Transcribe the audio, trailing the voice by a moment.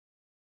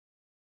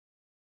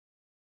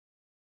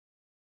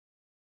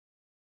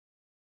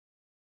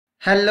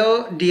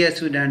Hello dear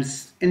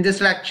students, in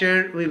this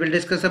lecture we will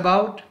discuss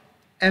about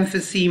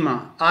emphysema।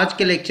 आज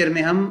के lecture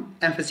में हम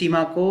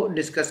emphysema को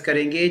डिस्कस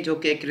करेंगे जो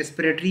कि एक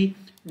respiratory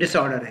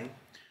disorder है।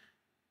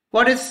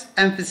 What is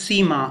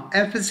emphysema?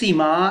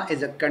 Emphysema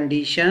is a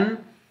condition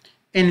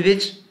in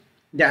which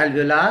the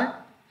alveoli,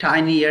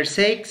 tiny air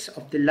sacs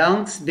of the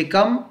lungs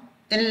become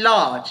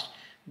enlarged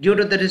due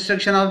to the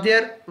restriction of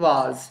their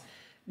walls।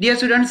 Dear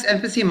students,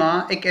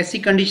 emphysema एक ऐसी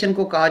condition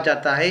को कहा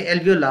जाता है,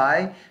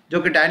 alveoli जो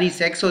कि tiny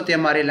sex होते हैं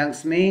हमारे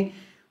लंग्स में,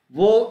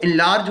 वो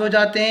इनलार्ज हो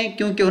जाते हैं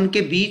क्योंकि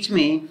उनके बीच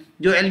में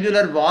जो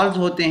एल्वियोलर वॉल्स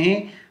होते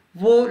हैं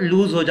वो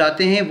लूज हो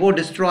जाते हैं, वो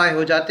डिस्ट्रॉय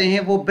हो जाते हैं,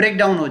 वो ब्रेक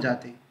डाउन हो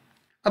जाते हैं।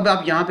 अब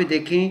आप यहाँ पे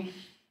देखें,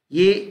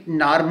 ये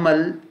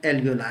नॉर्मल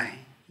एल्वियोलाई है,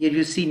 ये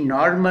you see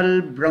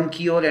normal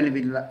bronchiole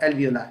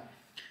alveoli.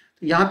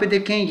 तो यहाँ पे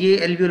देखें, ये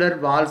एल्वियोलर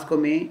वॉल्स को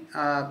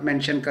मैं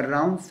मेंशन कर रहा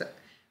हूँ,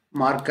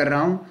 मार्क कर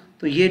रहा हूँ।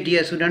 तो ये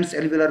डियर स्टूडेंट्स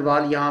एल्वियोलर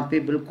वॉल यहाँ पे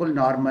बिल्कुल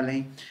नॉर्मल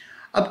है।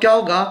 अब क्या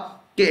होगा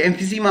कि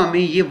एम्फिसीमा में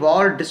ये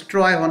वॉल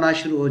डिस्ट्रॉय होना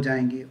शुरू हो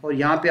जाएंगे और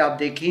यहाँ पे आप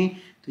देखें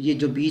तो ये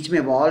जो बीच में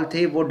वॉल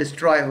थे वो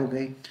डिस्ट्रॉय हो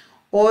गए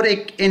और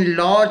एक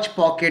एनलार्ज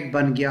पॉकेट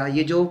बन गया।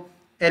 ये जो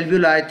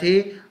एल्वियोलाई थे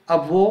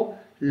अब वो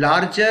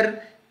लार्जर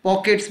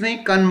पॉकेट्स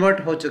में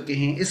कन्वर्ट हो चुके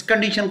हैं। इस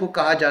कंडीशन को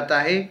कहा जाता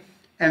है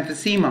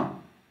एम्फिसीमा।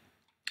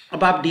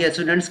 अब आप डियर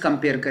स्टूडेंट्स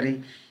कंपेयर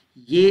करें,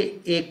 ये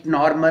एक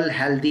नॉर्मल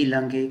हेल्दी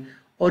लंग है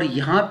और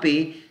यहाँ पे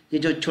ये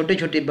जो छोटे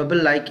छोटे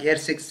बबल लाइक एयर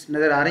सेक्स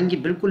नज़र आ रहे हैं ये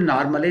बिल्कुल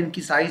नॉर्मल है।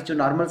 इनकी साइज़ जो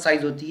नॉर्मल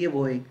साइज़ होती है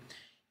वो है।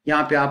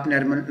 यहाँ पे आप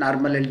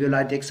नॉर्मल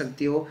एल्वियोलाई देख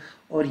सकते हो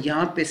और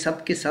यहाँ पे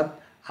सब के सब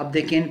आप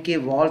देखें इनके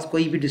वॉल्स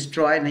कोई भी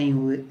डिस्ट्रॉय नहीं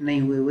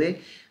हुए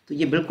तो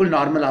ये बिल्कुल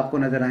नॉर्मल आपको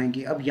नज़र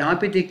आएंगे। अब यहाँ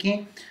पे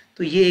देखें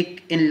तो ये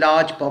एक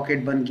इनलार्ज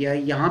पॉकेट बन गया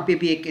है, यहाँ पे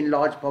भी एक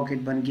इनलार्ज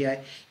पॉकेट बन गया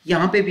है,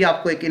 यहाँ पे भी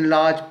आपको एक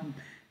इनलार्ज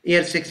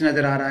एयर सेक्स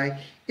नज़र आ रहा है।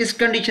 इस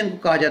कंडीशन को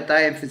कहा जाता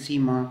है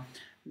emphysema.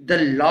 The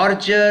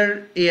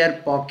larger air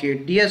pocket,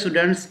 dear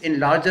students, in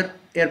larger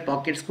air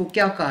pockets को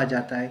क्या कहा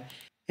जाता है?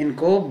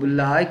 इनको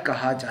बुलाई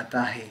कहा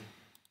जाता है।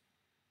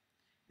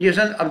 Dear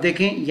students, अब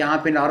देखें यहाँ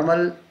पे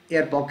नॉर्मल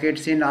एयर पॉकेट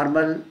से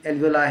नॉर्मल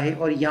एल्वियोला है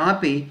और यहाँ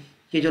पे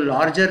ये जो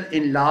लार्जर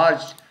इन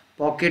लार्ज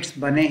पॉकेट्स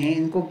बने हैं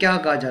इनको क्या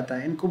कहा जाता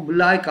है? इनको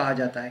बुलाई कहा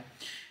जाता है।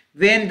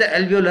 When the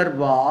alveolar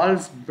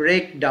walls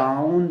break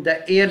down,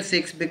 the air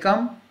sacs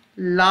become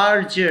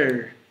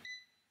larger.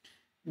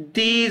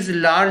 These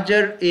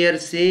larger air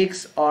sacs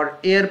or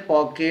air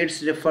pockets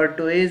referred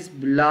to as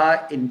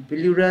bullae in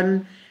plural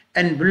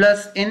and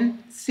bullous in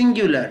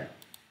singular.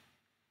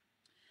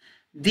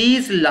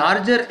 These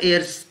larger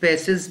air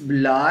spaces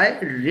bullae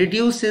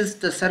reduces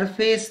the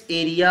surface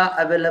area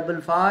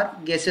available for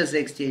gaseous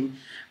exchange.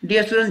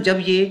 Dear students,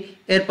 जब ये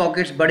air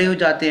pockets बड़े हो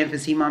जाते हैं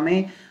emphysema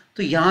में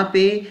तो यहाँ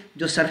पे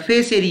जो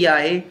surface area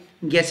है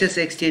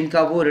gaseous exchange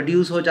का वो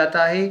reduce हो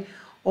जाता है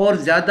और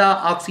ज़्यादा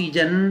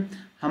ऑक्सीजन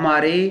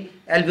हमारे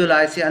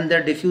एल्वियोलाई से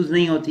अंदर डिफ्यूज़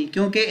नहीं होती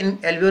क्योंकि इन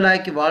एल्वियोलाई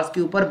के वॉल्स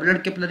के ऊपर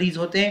ब्लड कैपिलरीज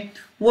होते हैं,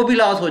 वो भी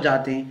लॉस हो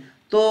जाते हैं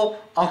तो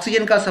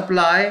ऑक्सीजन का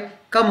सप्लाई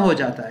कम हो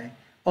जाता है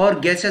और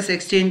गैसेस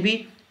एक्सचेंज भी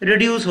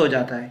रिड्यूस हो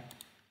जाता है।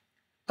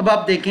 अब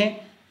आप देखें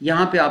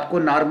यहाँ पे आपको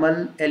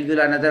नॉर्मल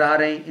एल्वियोलाई नज़र आ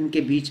रहे हैं,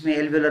 इनके बीच में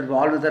एल्वियोलर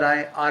वॉल नज़र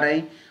आ रहे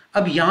हैं।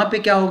 अब यहाँ पे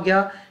क्या हो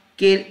गया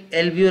कि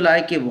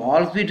एल्वियोलाई के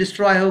वॉल्स भी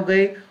डिस्ट्रॉय हो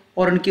गए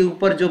और उनके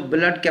ऊपर जो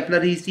ब्लड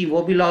कैपिलरीज थी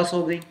वो भी लॉस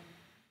हो गई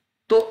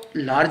तो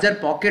लार्जर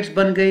पॉकेट्स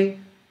बन गए।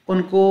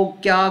 उनको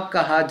क्या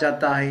कहा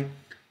जाता है?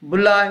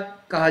 बुलाई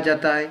कहा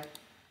जाता है।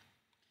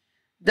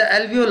 The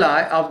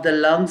alveoli of the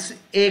lungs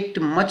act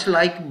much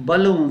like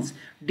balloons.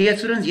 Dear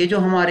students, ये जो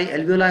हमारे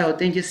एल्वियोलाई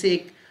होते हैं जैसे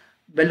एक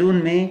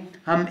बलून में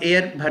हम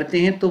एयर भरते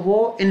हैं तो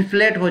वो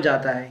इन्फ्लेट हो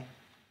जाता है,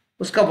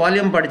 उसका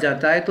वॉल्यूम बढ़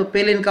जाता है। तो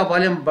पहले इनका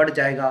वॉल्यूम बढ़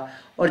जाएगा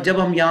और जब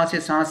हम यहाँ से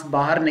सांस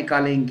बाहर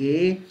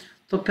निकालेंगे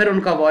तो फिर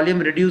उनका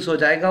वॉल्यूम रिड्यूस हो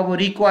जाएगा, वो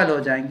रिकॉइल हो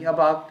जाएंगे। अब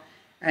आप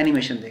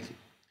एनिमेशन देखें,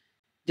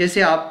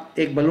 जैसे आप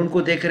एक बलून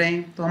को देख रहे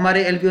हैं तो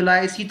हमारे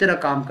एल्वियोलाई इसी तरह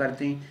काम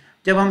करते हैं।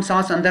 जब हम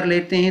सांस अंदर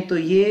लेते हैं तो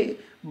ये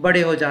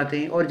बड़े हो जाते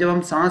हैं और जब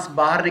हम सांस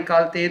बाहर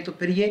निकालते हैं तो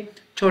फिर ये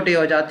छोटे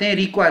हो जाते हैं,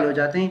 रिकॉइल हो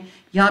जाते हैं।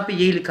 यहाँ पे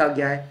यही लिखा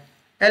गया है,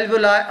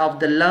 alveoli of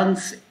the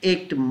lungs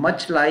act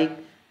much like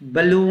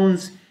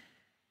balloons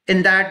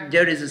in that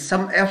there is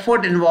some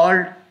effort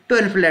involved to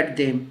inflate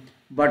them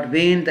but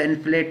when the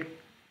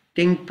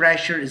inflating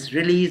pressure is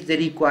release they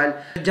recoil.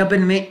 जब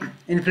इनमें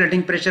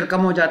इन्फ्लेटिंग प्रेशर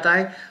कम हो जाता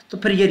है तो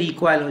फिर ये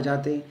रिकॉइल हो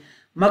जाते हैं।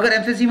 मगर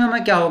एम्फिसीमा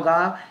में क्या होगा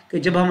कि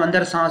जब हम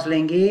अंदर सांस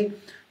लेंगे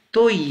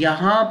तो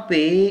यहाँ पे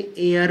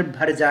एयर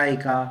भर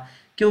जाएगा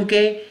क्योंकि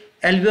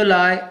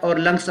एल्वियोलाई और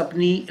लंग्स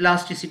अपनी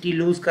इलास्टिसिटी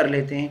लूज कर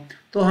लेते हैं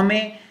तो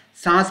हमें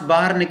सांस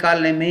बाहर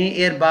निकालने में,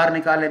 एयर बाहर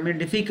निकालने में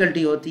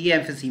डिफ़िकल्टी होती है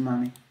एम्फिसीमा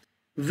में।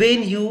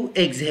 When you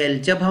exhale,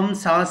 जब हम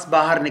सांस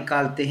बाहर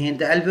निकालते हैं,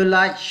 the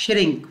alveoli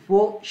shrink,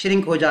 वो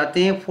shrink हो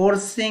जाते हैं,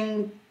 forcing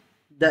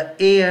the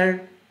air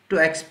to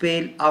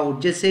expel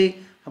out, जैसे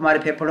हमारे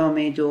फेफड़ों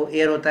में जो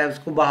एयर होता है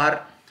उसको बाहर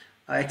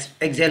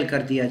एक्सेल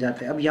कर दिया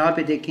जाता है। अब यहाँ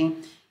पे देखें,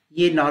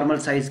 ये नॉर्मल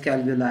साइज का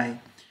एल्वियोला है।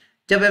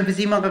 जब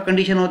एम्फिसीमा का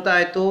कंडीशन होता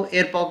है तो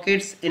एयर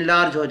पॉकेट्स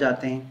इनलार्ज हो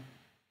जाते हैं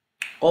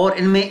और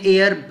इनमें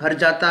एयर भर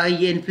जाता है,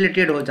 ये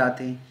इन्फ्लेटेड हो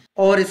जाते हैं।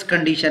 और इस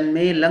कंडीशन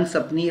में लंग्स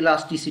अपनी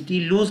इलास्टिसिटी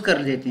लूज कर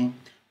लेते हैं।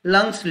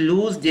 Lungs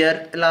lose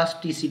their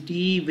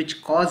elasticity which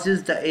causes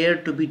the air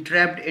to be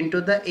trapped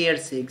into the air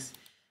sacs.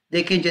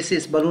 देखें जैसे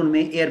इस बलून में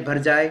एयर भर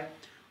जाए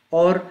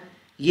और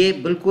ये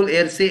बिल्कुल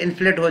एयर से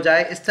इन्फ्लेट हो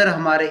जाए, इस तरह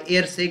हमारे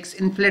एयर सैक्स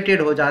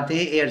इन्फ्लेटेड हो जाते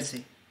हैं एयर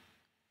से।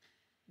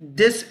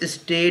 This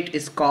state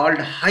is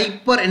called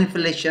hyper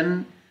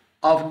inflation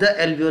of the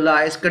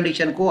alveoli. इस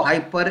कंडीशन को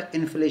hyper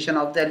inflation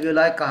of the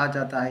alveoli कहा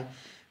जाता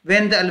है।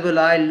 When the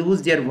alveoli lose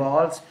their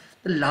walls,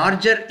 the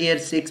larger air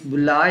sacs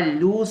bullae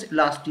lose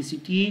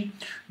elasticity,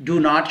 do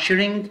not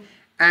shrink,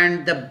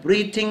 and the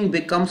breathing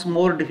becomes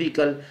more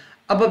difficult.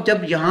 अब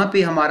जब यहाँ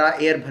पे हमारा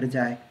एयर भर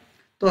जाए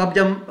तो अब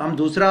जब हम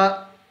दूसरा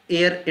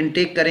एयर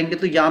इनटेक करेंगे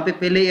तो यहाँ पे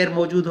पहले एयर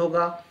मौजूद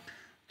होगा,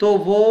 तो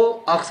वो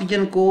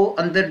ऑक्सीजन को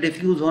अंदर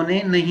डिफ्यूज़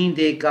होने नहीं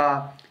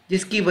देगा,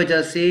 जिसकी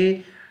वजह से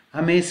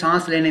हमें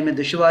सांस लेने में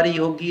दुश्वारी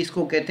होगी।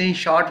 इसको कहते हैं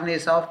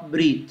शॉर्टनेस ऑफ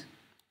ब्रीथ।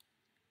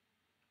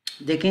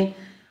 देखें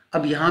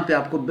अब यहाँ पे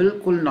आपको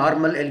बिल्कुल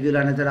नॉर्मल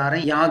एल्वियोला नज़र आ रहे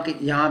हैं।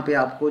 यहाँ पे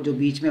आपको जो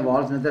बीच में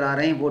वॉल्स नज़र आ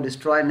रहे हैं वो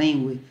डिस्ट्रॉय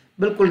नहीं हुए,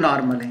 बिल्कुल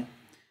नॉर्मल हैं।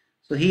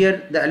 So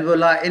here the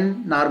एल्वियोला in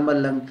normal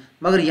lung.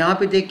 मगर यहाँ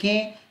पे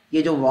देखें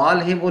ये जो वॉल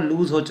हैं वो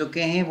लूज हो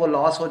चुके हैं, वो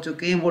लॉस हो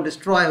चुके हैं, वो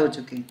डिस्ट्रॉय हो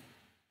चुके हैं।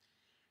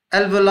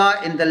 एल्वियोला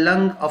in the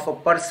lung of a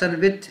person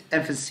with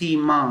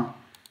emphysema.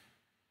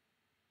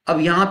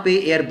 अब यहाँ पे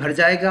एयर भर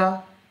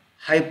जाएगा,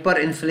 हाइपर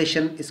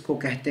इन्फ्लेशन इसको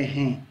कहते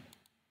हैं।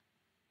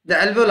 The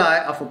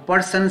alveoli of a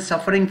person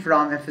suffering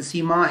from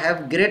emphysema have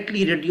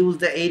greatly reduced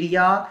the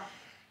area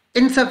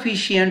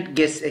insufficient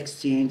gas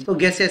exchange। तो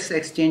gaseous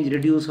exchange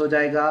reduce हो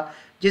जाएगा,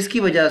 जिसकी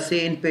वजह से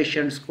इन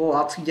पेशेंट्स को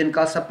ऑक्सीजन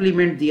का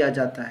सप्लीमेंट दिया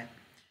जाता है।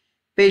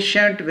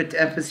 Patient with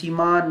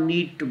emphysema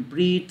need to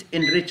breathe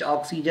in rich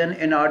oxygen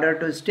in order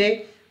to stay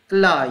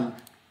alive।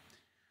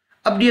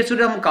 अब डियर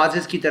स्टूडेंट हम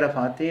causes की तरफ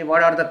आते हैं।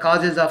 What are the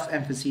causes of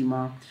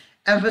emphysema?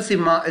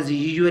 Emphysema is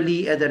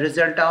usually as a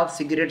result of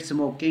cigarette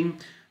smoking।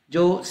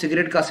 जो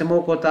cigarette का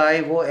smoke होता है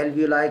वो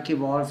एल्वियोलाई की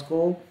वॉल्स को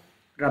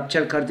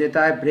रप्चर कर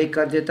देता है, ब्रेक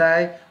कर देता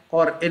है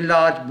और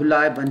इनलार्ज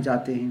बुलाए बन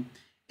जाते हैं।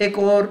 एक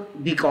और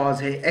भी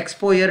कॉज है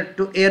exposure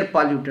to air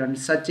pollutant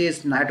such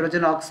as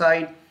nitrogen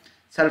oxide,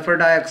 sulphur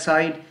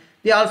dioxide.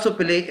 They also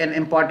play an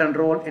important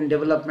role in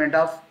development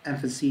of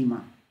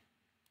emphysema.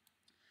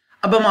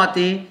 अब हम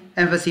आते हैं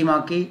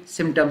एम्फिसीमा के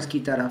सिम्टम्स की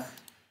तरफ।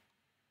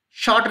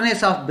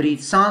 शॉर्टनेस ऑफ ब्रीथ,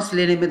 सांस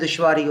लेने में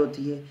दुश्वारी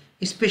होती है,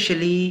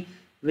 specially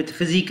with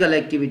physical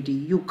activity.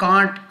 You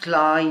can't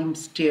climb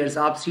stairs,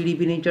 आप सीढ़ी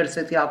भी नहीं चढ़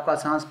सकते, आपका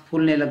सांस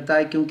फूलने लगता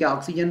है क्योंकि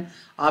ऑक्सीजन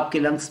आपके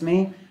लंग्स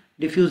में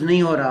डिफ्यूज़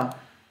नहीं हो रहा।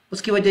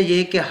 उसकी वजह यह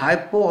है कि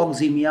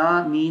हाइपोऑक्सीमिया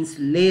means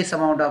less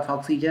amount of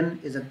oxygen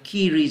is a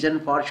की reason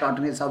for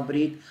shortness of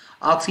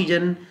breath.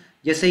 Oxygen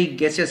जैसे ही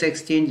गैसेस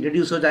एक्सचेंज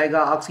रिड्यूस हो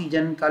जाएगा,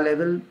 ऑक्सीजन का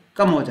लेवल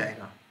कम हो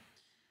जाएगा।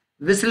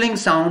 Whistling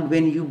sound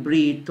when you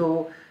breathe,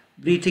 तो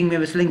ब्रीथिंग में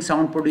विस्लिंग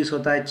साउंड प्रोड्यूस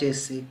होता है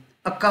चेस्ट से।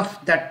 अ कफ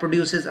that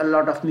produces a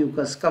lot of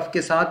mucus, कफ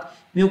के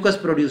साथ म्यूकस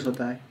प्रोड्यूस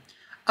होता है।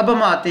 अब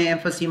हम आते हैं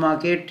एम्फिसीमा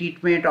के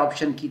ट्रीटमेंट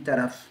ऑप्शन की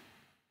तरफ।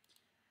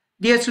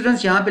 डियर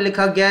स्टूडेंट्स यहाँ पे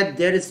लिखा गया है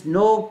there is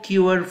no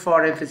cure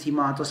for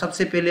emphysema. तो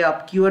सबसे पहले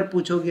आप क्यूर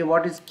पूछोगे,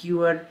 what is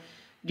cure?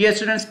 Dear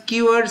students,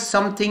 cure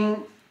something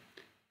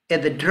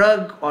as a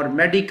drug और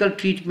medical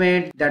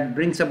treatment that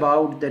brings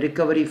about the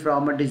recovery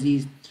from a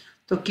disease.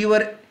 तो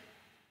क्यूर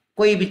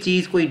कोई भी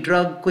चीज़, कोई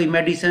ड्रग, कोई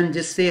मेडिसिन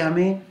जिससे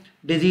हमें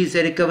डिजीज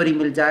से रिकवरी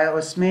मिल जाए, और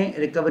उसमें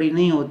रिकवरी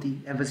नहीं होती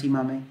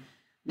एम्फिसीमा में।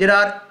 There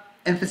are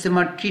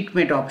emphysema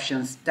treatment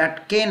options that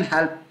can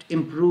help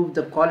improve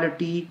the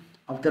quality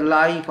of the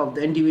life of the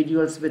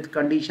individuals with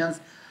conditions.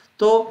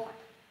 तो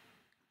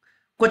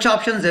कुछ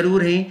ऑप्शन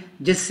ज़रूर हैं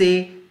जिससे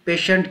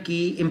पेशेंट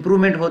की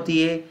इम्प्रूवमेंट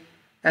होती है,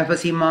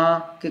 एम्फिसीमा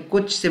के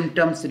कुछ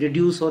सिम्टम्स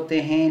रिड्यूस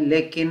होते हैं,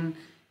 लेकिन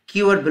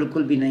क्यूर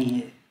बिल्कुल भी नहीं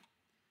है।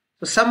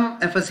 तो सम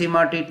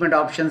emphysema treatment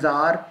options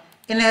are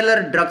inhaler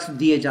drugs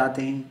दिए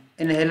जाते हैं,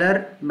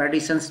 इनहेलर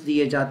मेडिसिन्स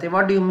दिए जाते हैं।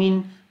 What do you mean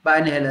by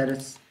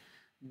inhalers?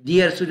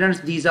 Dear students,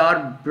 these are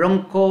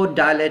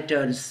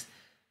bronchodilators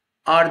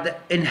are the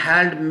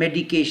inhaled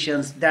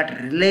medications that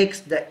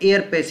relax the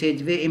air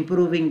passageway,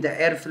 improving the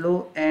airflow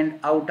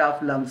and out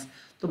of lungs।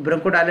 तो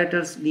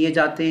bronchodilators लिए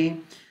जाते हैं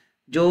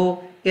जो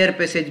एयर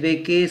पैसेजवे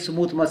के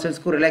smooth muscles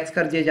को relax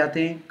कर दिए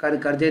जाते हैं,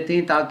 कर देते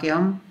हैं ताकि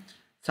हम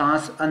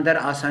सांस अंदर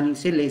आसानी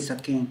से ले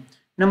सकें।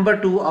 नंबर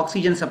 2,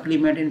 ऑक्सीजन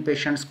सप्लीमेंट इन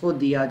पेशेंट्स को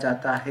दिया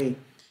जाता है।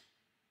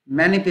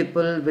 Many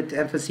people with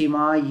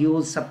emphysema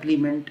use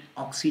supplement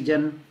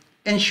oxygen,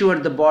 ensure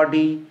the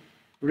body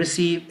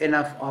receive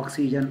enough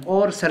oxygen.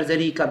 और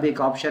सर्जरी का भी एक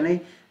ऑप्शन है।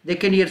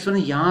 देखिए डियर सुन,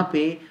 यहाँ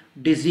पे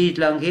डिजीज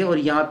लंग है और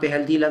यहाँ पे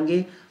हेल्दी लंग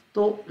है,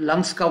 तो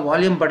लंग्स का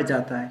वॉल्यूम बढ़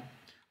जाता है,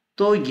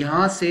 तो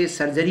यहाँ से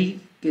सर्जरी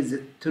के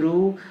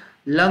through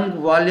lung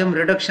volume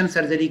reduction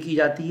surgery की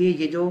जाती है।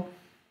 ये जो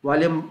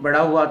वॉल्यूम बढ़ा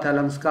हुआ था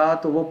लंग्स का,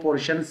 तो वो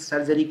पोर्शन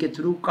सर्जरी के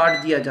थ्रू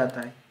काट दिया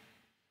जाता है।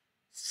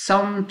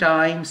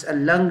 Sometimes a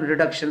lung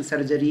reduction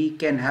surgery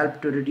can help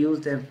to reduce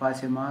the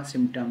emphysema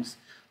symptoms.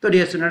 तो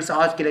डियर स्टूडेंट्स,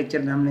 आज के लेक्चर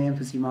में हमने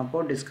एम्फिसीमा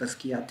को डिस्कस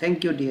किया।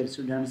 Thank you dear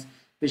students,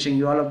 wishing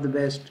you all of the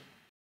best.